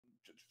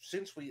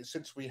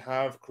since we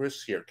have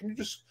Chris here, can you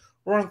just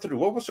run through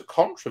what was the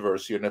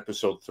controversy in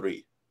episode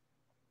 3?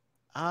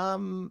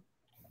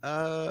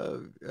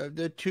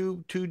 The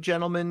two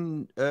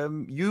gentlemen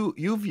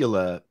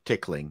uvula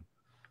tickling.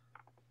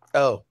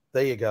 Oh,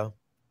 there you go.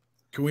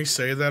 Can we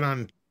say that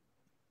on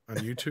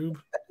YouTube?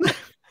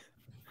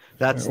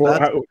 That's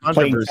playing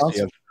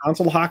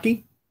console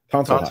hockey.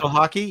 Console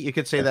hockey. You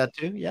could say that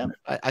too. Yeah,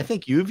 I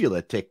think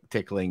uvula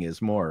tickling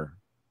is more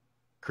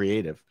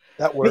creative.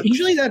 That works.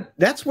 Usually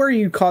that's where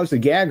you cause the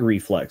gag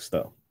reflex,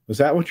 though. Is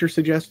that what you're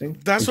suggesting?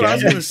 That's what I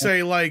was going to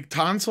say. Like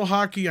tonsil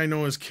hockey, I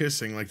know is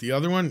kissing. Like the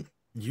other one,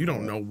 you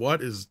don't know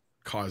what is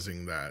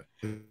causing that.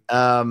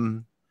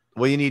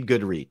 Well, you need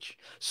good reach.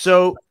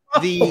 So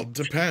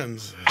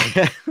depends.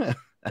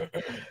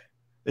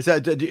 Is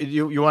that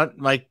you want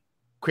my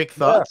quick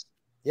thoughts?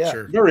 Yeah.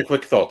 Sure. Very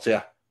quick thoughts.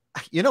 Yeah.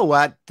 You know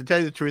what? To tell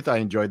you the truth, I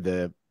enjoyed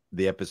the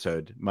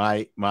episode.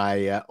 My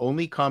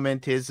only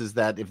comment is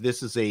that if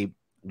this is a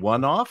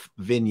one-off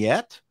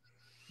vignette,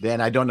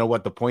 then I don't know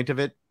what the point of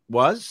it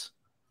was,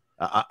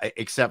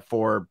 except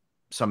for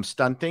some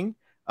stunting.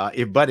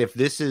 But if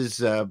this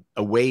is a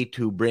way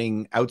to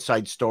bring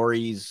outside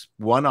stories,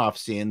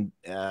 one-offs in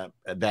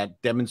that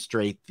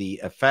demonstrate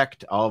the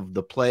effect of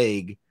the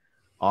plague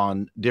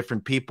on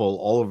different people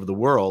all over the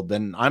world,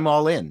 then I'm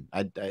all in.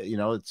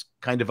 It's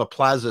kind of a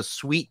Plaza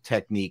Suite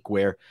technique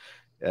where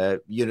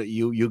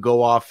you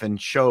go off and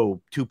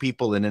show two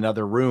people in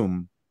another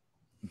room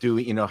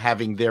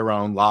having their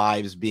own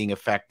lives being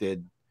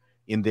affected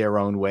in their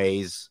own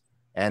ways,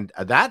 and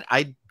that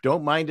I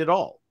don't mind at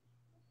all.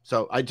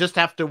 So I just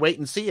have to wait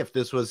and see if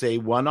this was a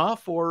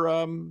one-off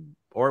or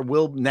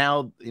will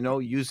now,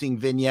 using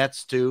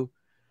vignettes to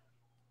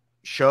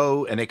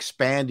show an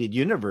expanded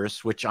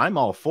universe, which I'm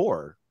all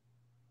for.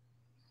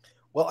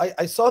 Well,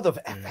 I saw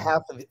the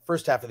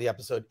first half of the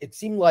episode. It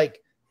seemed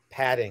like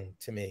padding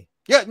to me.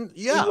 Yeah,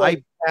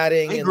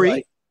 padding. I agree.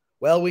 And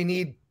well, we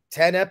need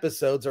 10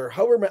 episodes or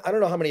however. I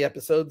don't know how many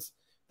episodes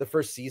the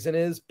first season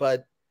is,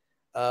 but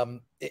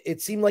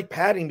it seemed like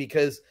padding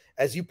because,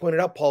 as you pointed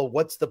out, Paul,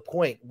 what's the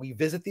point? We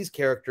visit these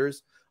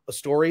characters. A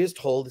story is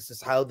told. This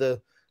is how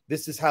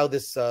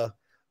this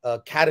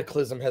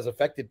cataclysm has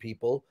affected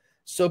people.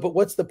 So, but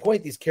what's the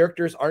point? These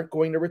characters aren't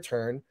going to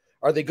return.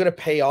 Are they going to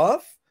pay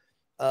off?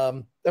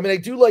 I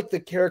do like the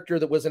character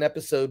that was an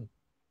episode,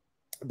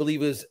 I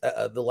believe it was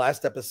the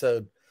last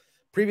episode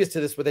previous to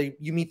this, where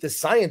you meet the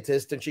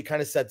scientist and she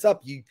kind of sets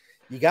up, you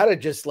got to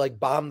just like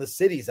bomb the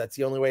cities. That's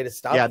the only way to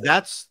stop Yeah,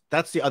 them.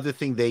 that's the other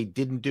thing they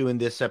didn't do in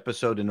this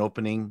episode, an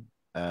opening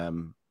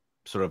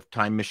sort of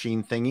time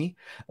machine thingy.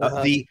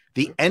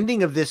 The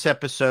ending of this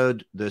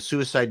episode, the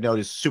suicide note,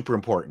 is super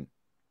important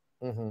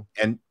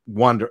and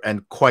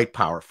quite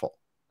powerful.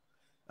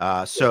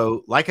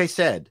 So like I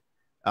said,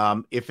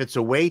 if it's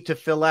a way to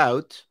fill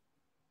out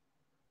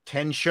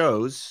 10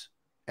 shows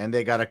and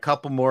they got a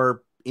couple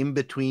more in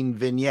between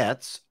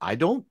vignettes, I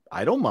don't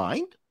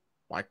mind.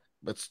 Like,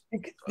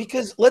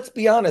 because let's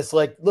be honest,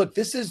 like, look,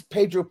 this is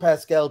Pedro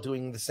Pascal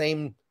doing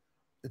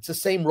it's the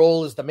same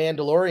role as the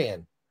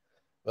Mandalorian.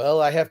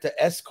 Well, I have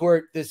to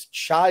escort this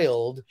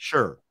child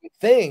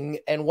thing,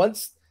 and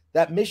once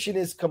that mission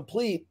is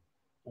complete,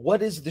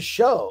 what is the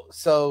show?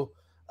 So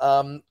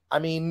first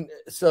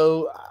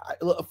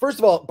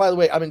of all, by the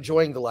way, I'm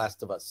enjoying The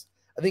Last of Us.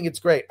 I think it's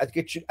great. I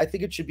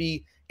think it should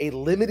be a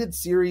limited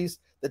series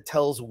that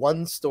tells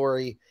one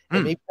story,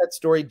 and maybe that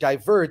story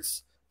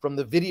diverts from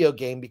the video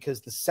game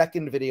because the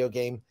second video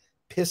game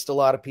pissed a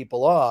lot of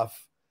people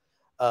off.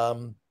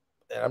 And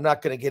I'm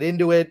not going to get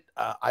into it.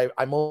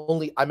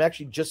 I'm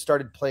actually just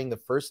started playing the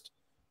first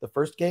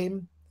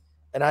game,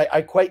 and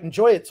I quite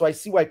enjoy it. So I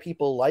see why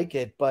people like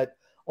it, but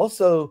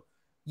also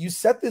you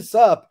set this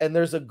up and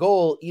there's a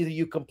goal. Either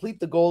you complete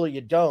the goal or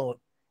you don't.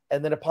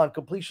 And then upon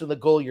completion of the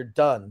goal, you're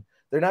done.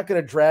 They're not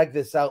going to drag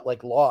this out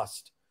like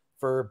Lost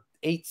for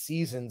 8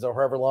 seasons or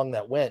however long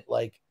that went.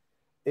 Like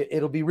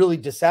it'll be really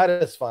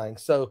dissatisfying.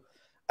 So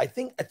I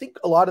think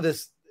a lot of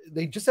this,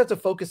 they just have to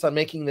focus on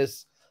making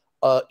this,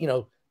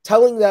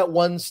 telling that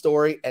one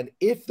story. And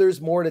if there's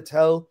more to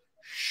tell,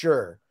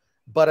 sure.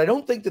 But I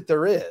don't think that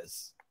there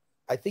is.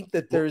 I think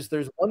that there's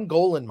one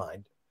goal in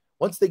mind.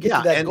 Once they get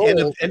to that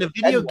goal, and a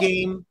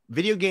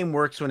video game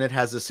works when it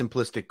has a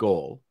simplistic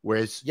goal,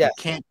 whereas you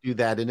can't do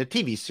that in a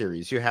TV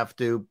series. You have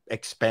to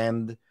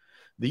expand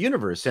the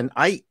universe. And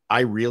I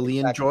really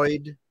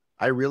enjoyed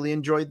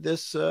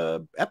this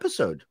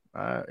episode.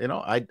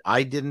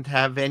 I didn't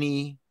have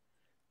any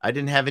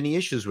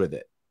issues with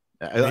it.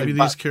 Maybe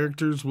these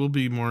characters will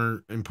be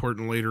more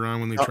important later on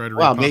when they try to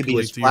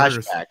repopulate the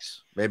Earth.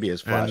 Maybe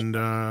as flashbacks. And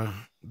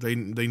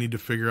they need to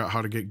figure out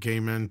how to get gay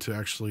men to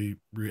actually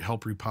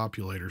help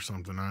repopulate or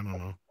something. I don't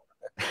know.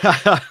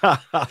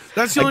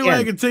 That's the only way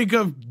I can think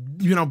of,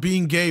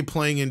 being gay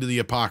playing into the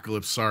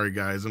apocalypse. Sorry,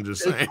 guys. I'm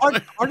just saying.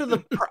 Part of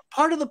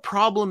the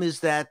problem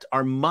is that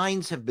our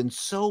minds have been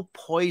so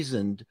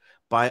poisoned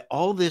by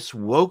all this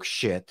woke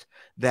shit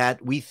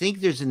that we think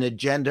there's an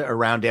agenda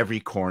around every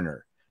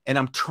corner. And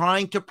I'm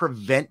trying to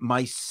prevent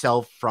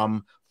myself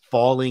from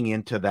falling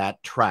into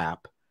that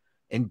trap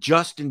and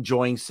just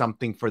enjoying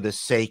something for the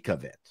sake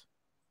of it.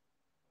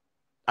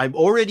 I've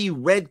already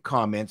read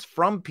comments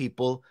from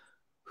people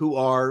who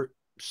are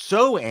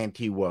so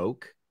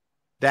anti-woke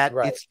that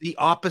it's the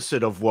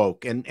opposite of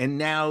woke. And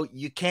now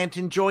you can't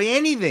enjoy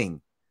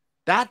anything.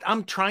 That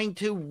I'm trying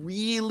to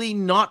really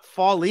not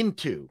fall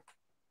into.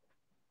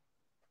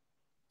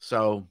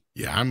 So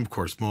yeah, I'm of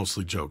course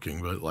mostly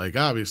joking, but like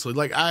obviously,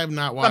 like I have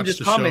not watched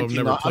the show, I've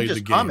never played the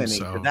game.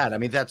 So for that. I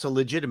mean, that's a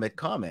legitimate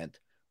comment,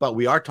 but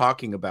we are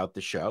talking about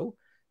the show,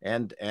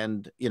 and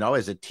you know,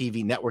 as a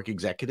TV network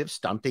executive,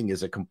 stunting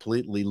is a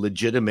completely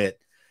legitimate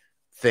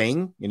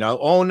thing. You know,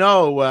 oh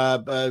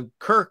no,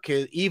 Kirk,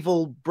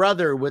 evil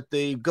brother with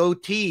the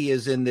goatee,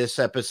 is in this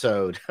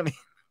episode. I mean,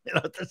 you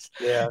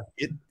know,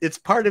 it's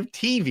part of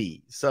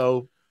TV.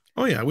 So,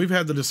 oh yeah, we've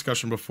had the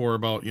discussion before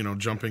about, you know,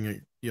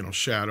 jumping, you know,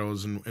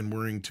 shadows and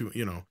worrying too,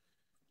 you know.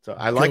 So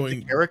I like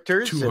the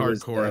characters. Too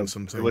hardcore on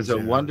some things. It was a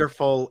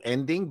wonderful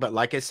ending, but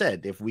like I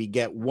said, if we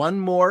get one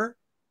more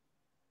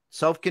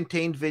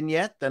self-contained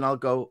vignette, then I'll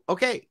go,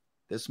 okay,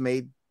 this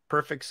made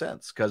perfect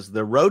sense, because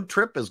the road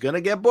trip is going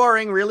to get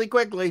boring really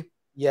quickly.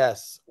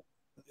 Yes,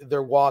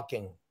 they're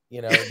walking.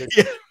 You know,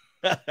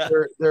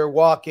 they're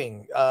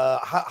walking.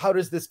 How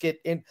does this get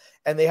in?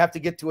 And they have to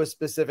get to a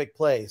specific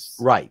place,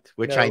 right?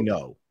 Which I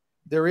know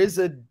there is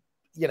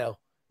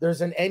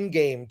there's an end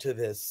game to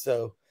this.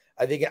 So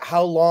I think,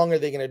 how long are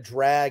they going to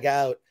drag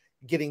out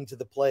getting to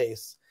the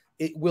place?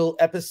 Will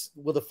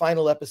the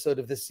final episode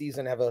of this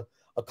season have a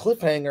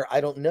cliffhanger? I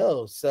don't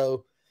know.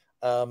 So,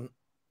 look,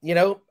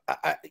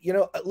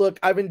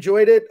 I've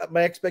enjoyed it.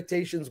 My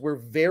expectations were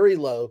very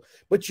low,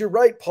 but you're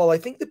right, Paul. I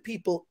think that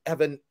people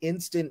have an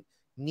instant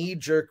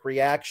knee-jerk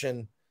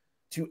reaction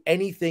to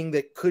anything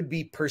that could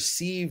be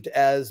perceived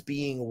as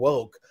being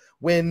woke,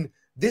 when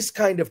this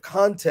kind of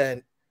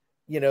content,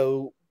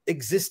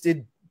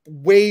 existed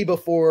way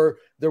before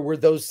there were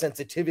those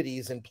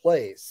sensitivities in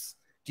place.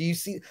 Do you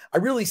see? I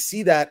really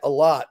see that a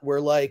lot,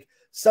 where like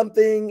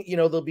something,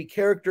 there'll be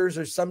characters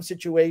or some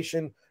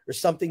situation or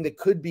something that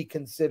could be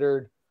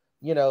considered,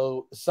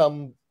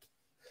 some,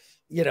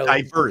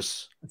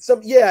 diverse.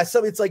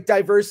 It's like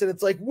diverse, and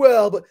it's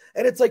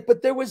like,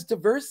 but there was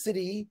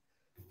diversity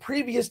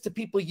previous to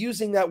people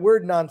using that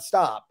word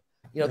nonstop.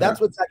 That's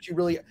what's actually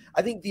really,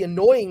 I think the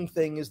annoying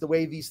thing is the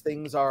way these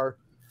things are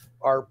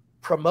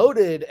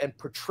promoted and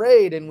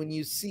portrayed. And when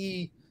you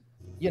see,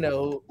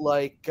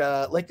 like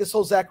this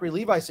whole Zachary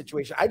Levi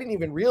situation, I didn't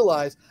even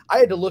realize. I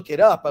had to look it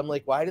up. I'm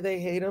like, why do they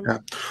hate him? Yeah.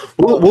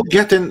 We'll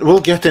get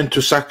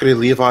into Zachary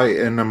Levi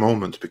in a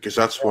moment, because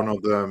that's one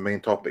of the main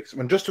topics.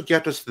 And just to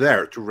get us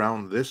there, to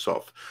round this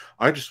off,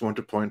 I just want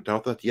to point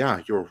out that,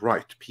 yeah, you're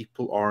right.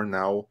 People are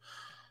now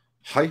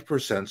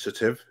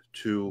hypersensitive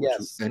to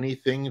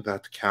anything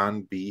that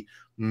can be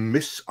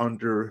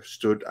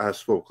misunderstood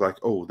as woke. Like,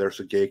 oh, there's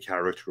a gay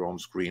character on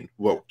screen,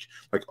 woke.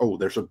 Like, oh,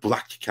 there's a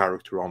black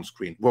character on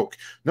screen, woke.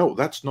 No,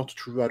 that's not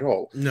true at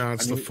all. No,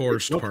 it's the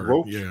forced part.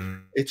 Woke. Yeah,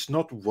 it's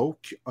not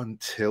woke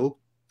until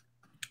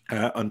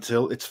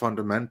it's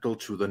fundamental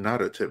to the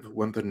narrative,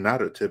 when the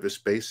narrative is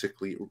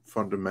basically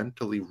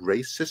fundamentally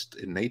racist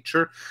in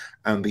nature,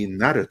 and the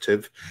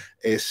narrative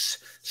is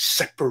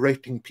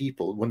separating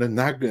people, when the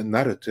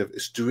narrative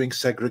is doing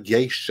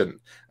segregation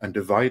and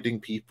dividing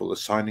people,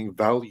 assigning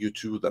value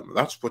to them.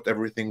 That's what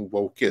everything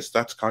woke is.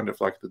 That's kind of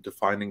like the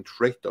defining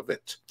trait of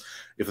it.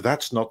 If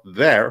that's not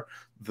there,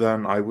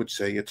 then I would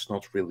say it's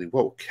not really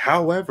woke.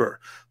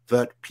 However,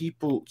 that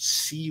people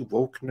see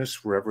wokeness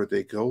wherever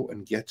they go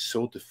and get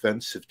so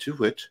defensive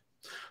to it,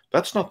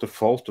 that's not the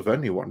fault of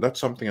anyone. That's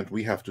something that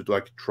we have to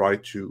try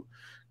to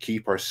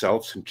keep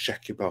ourselves in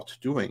check about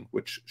doing,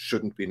 which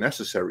shouldn't be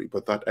necessary,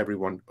 but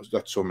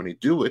that so many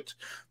do it,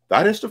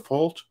 that is the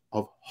fault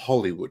of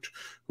Hollywood,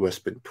 who has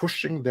been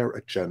pushing their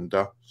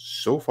agenda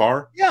so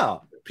far. Yeah.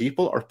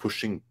 People are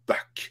pushing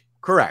back.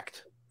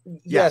 Correct.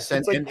 Yes.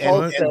 And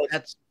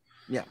that's,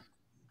 yeah.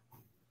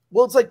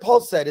 Well, it's like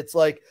Paul said, it's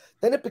like,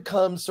 then it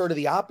becomes sort of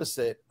the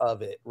opposite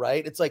of it,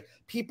 right? It's like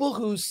people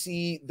who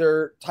see,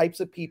 they're types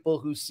of people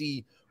who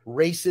see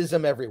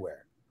racism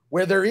everywhere,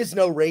 where there is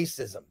no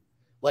racism.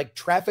 Like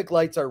traffic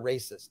lights are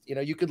racist.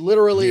 You could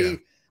literally,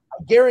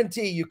 I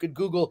guarantee you could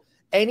Google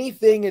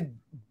anything and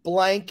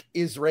blank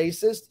is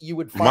racist. You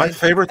would find. My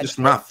favorite is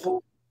math.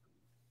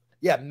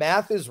 Yeah,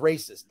 math is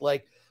racist.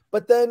 Like,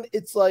 but then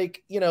it's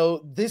like,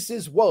 this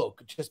is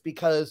woke just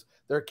because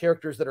there are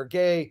characters that are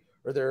gay,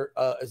 or there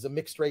is a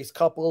mixed race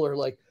couple, or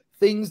like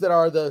things that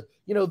are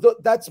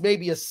that's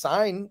maybe a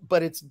sign,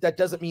 but that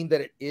doesn't mean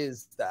that it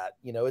is that.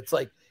 It's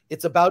like,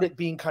 it's about it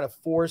being kind of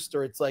forced,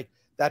 or it's like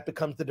that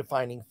becomes the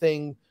defining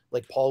thing,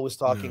 like Paul was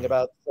talking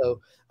about.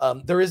 So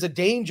there is a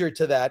danger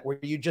to that, where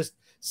you just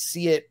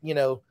see it,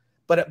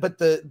 but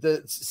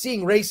the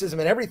seeing racism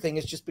and everything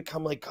has just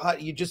become like,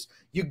 God,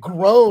 you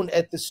groan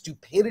at the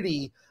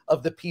stupidity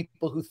of the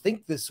people who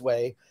think this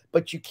way,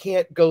 but you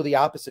can't go the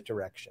opposite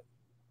direction.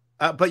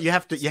 But you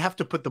have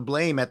to put the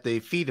blame at the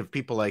feet of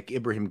people like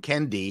Ibrahim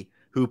Kendi,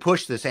 who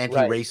pushed this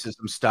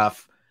anti-racism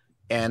stuff,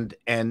 and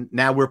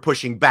now we're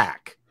pushing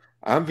back.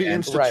 And the And-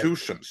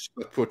 institutions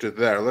that put it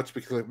there. Let's be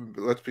clear.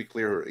 Let's be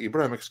clear.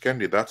 Ibrahim X.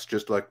 Kendi, that's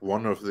just like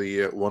one of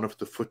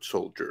the foot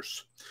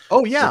soldiers.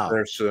 Oh yeah.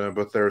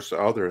 But there's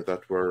other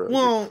that were.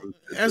 Well,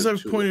 as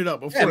I've pointed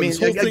out before, Yeah, I mean, this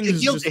whole thing is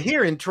guilty,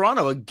 here in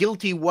Toronto, a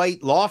guilty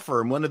white law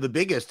firm, one of the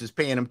biggest, is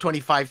paying him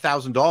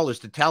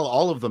 $25,000 to tell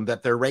all of them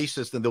that they're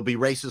racist and they'll be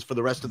racist for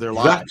the rest of their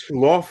lives. That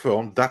law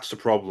firm, that's the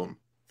problem.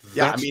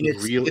 Yeah, That's I mean, the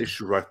it's real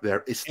issue right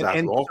there. Is that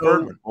and law so-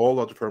 firm and all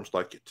other firms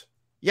like it.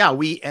 Yeah,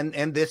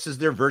 and this is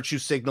their virtue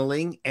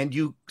signaling, and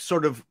you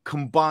sort of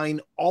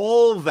combine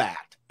all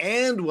that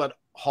and what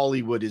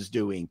Hollywood is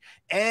doing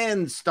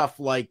and stuff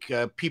like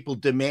people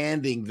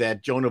demanding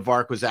that Joan of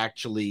Arc was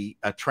actually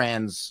a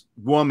trans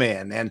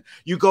woman, and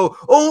you go,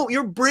 oh,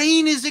 your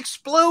brain is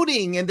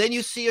exploding, and then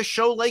you see a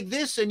show like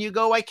this and you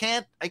go, I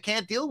can't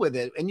deal with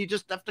it, and you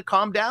just have to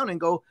calm down and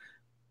go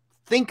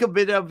think of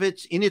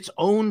it in its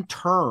own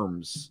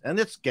terms, and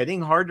it's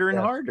getting harder and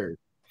harder.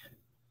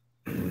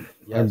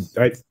 Yes.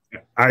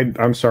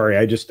 I'm sorry.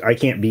 I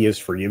can't be as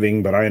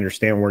forgiving, but I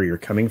understand where you're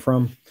coming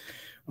from.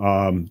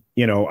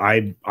 You know,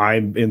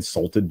 I'm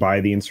insulted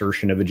by the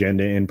insertion of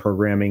agenda in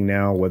programming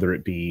now, whether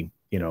it be,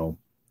 you know,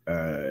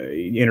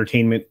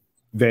 entertainment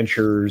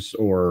ventures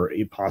or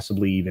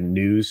possibly even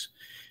news.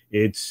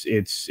 It's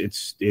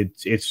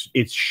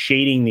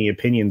shading the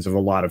opinions of a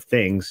lot of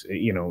things,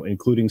 you know,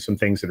 including some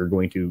things that are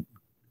going to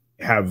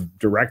have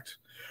direct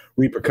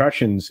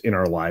repercussions in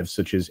our lives,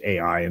 such as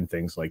AI and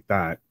things like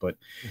that. But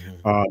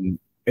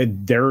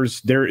we're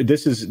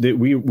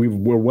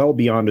well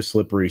beyond a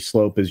slippery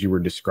slope, as you were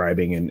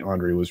describing, and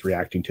Andre was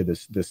reacting to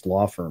this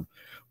law firm.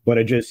 But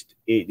this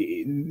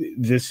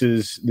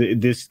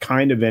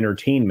kind of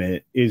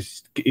entertainment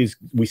is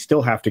we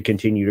still have to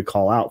continue to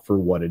call out for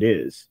what it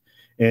is.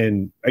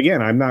 And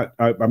again, I'm not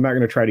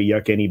going to try to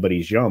yuck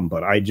anybody's yum,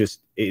 but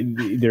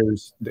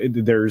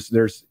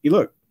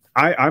look,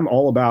 I'm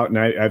all about, and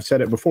I've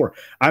said it before,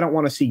 I don't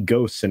want to see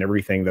ghosts in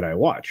everything that I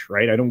watch,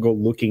 right? I don't go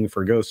looking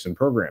for ghosts in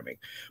programming.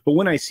 But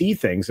when I see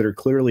things that are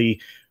clearly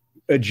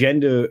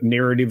agenda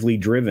narratively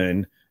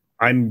driven,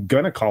 I'm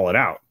going to call it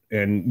out.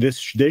 And this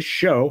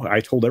show, I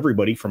told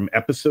everybody from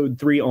episode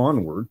 3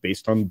 onward,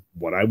 based on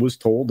what I was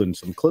told and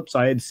some clips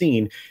I had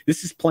seen,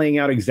 this is playing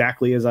out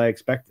exactly as I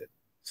expected.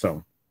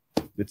 So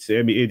it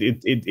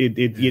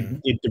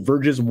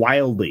diverges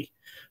wildly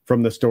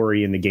from the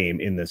story in the game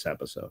in this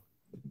episode.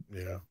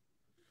 Yeah.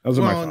 Those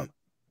are my thoughts.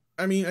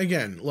 I mean,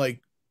 again,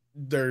 like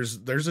there's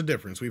a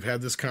difference. We've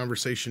had this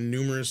conversation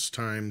numerous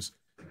times.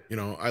 You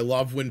know, I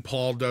love when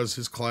Paul does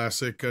his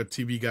classic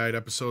TV Guide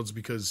episodes,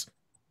 because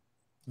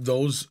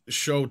those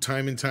show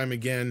time and time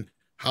again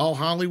how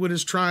Hollywood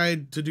has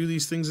tried to do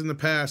these things in the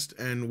past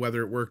and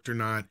whether it worked or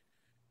not.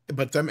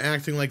 But them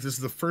acting like this is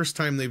the first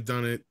time they've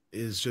done it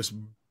is just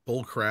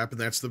bull crap,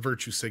 and that's the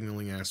virtue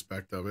signaling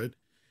aspect of it.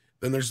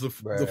 Then there's the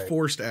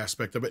forced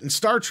aspect of it. And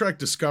Star Trek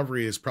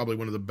Discovery is probably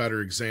one of the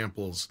better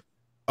examples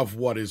of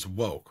what is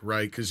woke,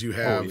 right? Because you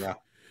have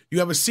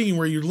a scene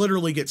where you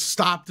literally get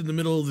stopped in the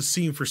middle of the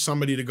scene for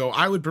somebody to go,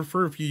 I would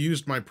prefer if you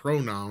used my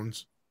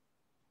pronouns.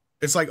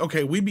 It's like,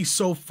 okay, we'd be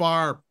so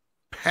far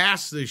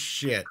past this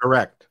shit.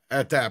 Correct.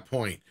 At that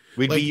point.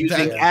 We'd be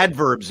using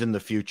adverbs in the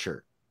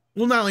future.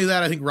 Well, not only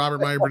that, I think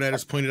Robert Meyer Burnett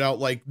has pointed out,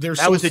 like, there's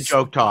that was a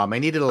joke, Tom. I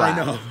needed a laugh.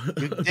 I know.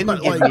 You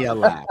didn't give me a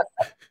laugh.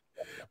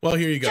 Well,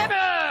 here you go.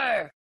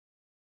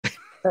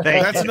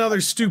 That's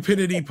another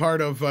stupidity part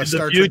of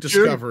Star Trek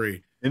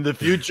Discovery. In the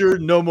future,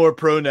 no more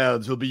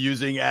pronouns. We'll be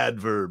using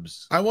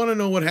adverbs. I want to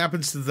know what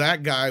happens to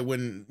that guy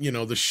when, you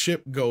know, the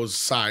ship goes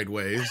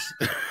sideways.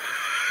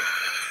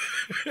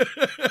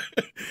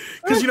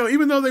 Because, you know,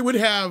 even though they would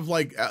have,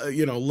 like,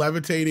 you know,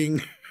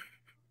 levitating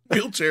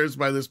wheelchairs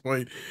by this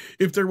point,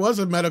 if there was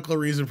a medical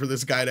reason for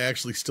this guy to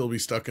actually still be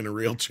stuck in a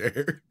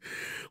wheelchair,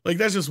 like,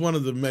 that's just one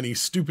of the many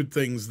stupid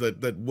things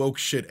that woke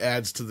shit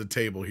adds to the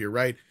table here,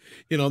 right?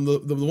 You know,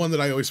 the one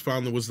that I always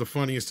found that was the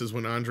funniest is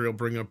when Andre will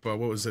bring up, what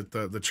was it,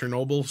 the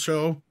Chernobyl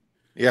show?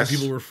 Yes.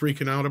 People were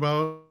freaking out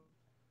about.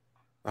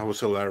 That was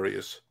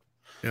hilarious.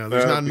 Yeah,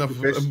 there's not enough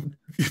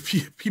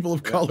people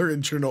of color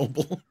in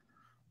Chernobyl.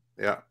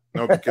 Yeah.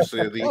 No, because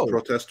the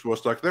protest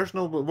was like,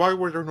 why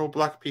were there no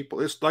black people?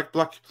 It's like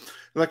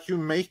you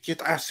make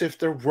it as if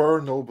there were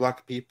no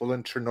black people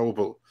in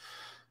Chernobyl.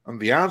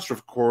 And the answer,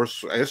 of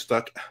course, is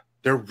that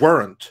there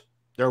weren't.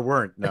 There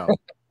weren't, no.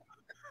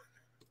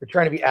 They're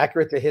trying to be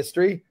accurate to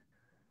history.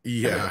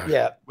 Yeah.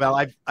 Yeah.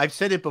 Well, I've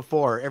said it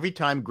before. Every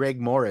time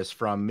Greg Morris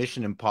from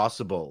Mission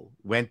Impossible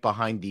went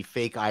behind the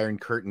fake Iron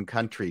Curtain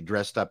country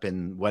dressed up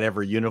in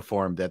whatever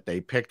uniform that they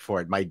picked for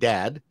it, my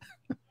dad,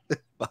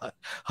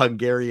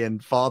 Hungarian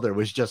father,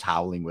 was just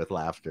howling with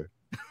laughter.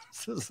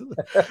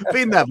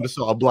 We never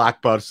saw a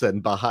black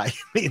person behind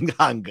in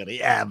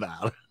Hungary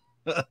ever.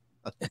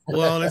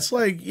 Well, and it's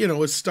like, you know,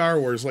 with Star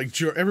Wars, like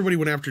everybody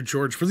went after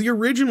George for the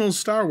original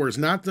Star Wars,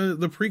 not the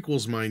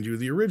prequels, mind you.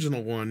 The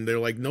original one, they're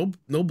like, no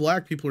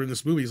black people are in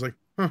this movie. He's like,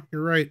 huh,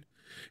 you're right.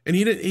 And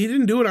he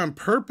didn't do it on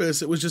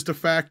purpose. It was just a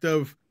fact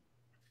of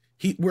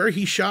where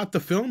he shot the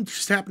film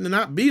just happened to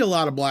not be a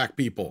lot of black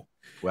people.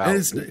 Wow.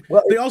 And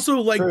they also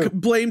like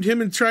blamed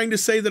him and trying to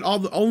say that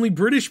only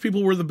British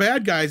people were the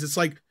bad guys. It's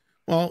like,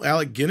 well,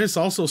 Alec Guinness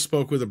also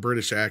spoke with a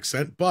British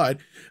accent, but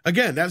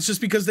again, that's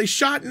just because they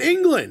shot in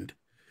England.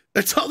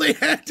 That's all they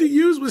had to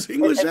use was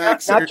English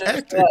accent.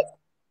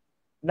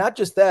 Not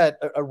just that.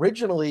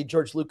 Originally,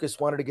 George Lucas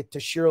wanted to get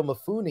Toshiro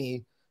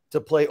Mifune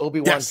to play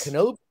Obi-Wan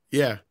Kenobi.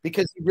 Yeah.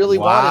 Because he really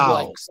wanted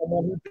like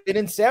someone who'd been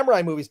in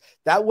samurai movies.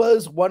 That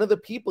was one of the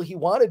people he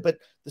wanted, but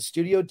the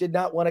studio did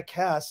not want to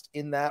cast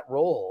in that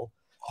role.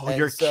 Oh, and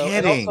you're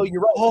kidding. Also,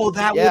 you're right. Oh,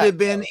 that would have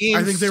been insane.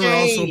 I think they were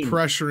also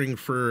pressuring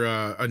for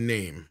a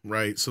name,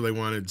 right? So they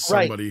wanted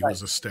somebody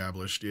who's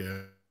established. Yeah.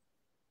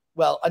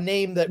 Well, a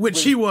name that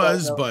which he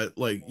was, but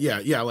like,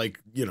 like,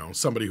 you know,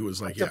 somebody who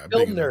was like, film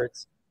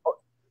nerds.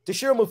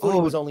 Toshiro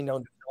Mifune was only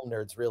known to film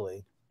nerds,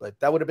 really, but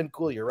that would have been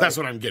cool. You're right. That's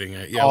what I'm getting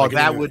at. Yeah. Oh, like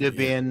that would have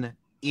been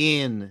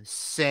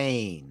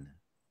insane.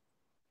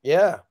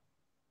 Yeah.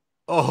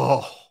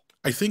 Oh,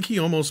 I think he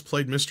almost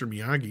played Mr.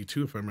 Miyagi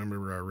too, if I remember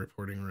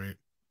reporting right.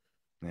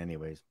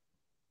 Anyways,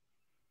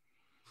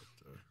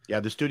 yeah,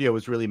 the studio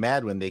was really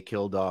mad when they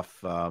killed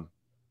off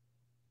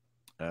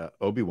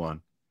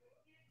Obi-Wan.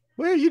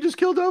 Well, you just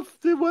killed off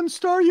the one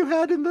star you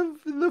had in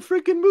the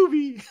freaking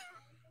movie.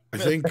 I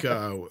think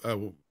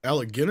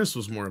Alec Guinness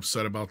was more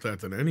upset about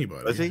that than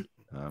anybody. Was he?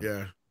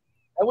 Yeah.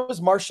 That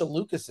was Marsha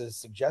Lucas's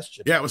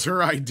suggestion. Yeah, it was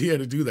her idea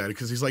to do that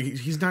because he's like,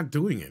 he's not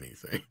doing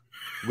anything.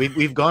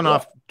 We've gone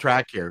off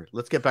track here.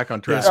 Let's get back on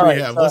track. Yes,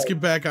 we have. Let's get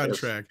back on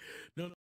track.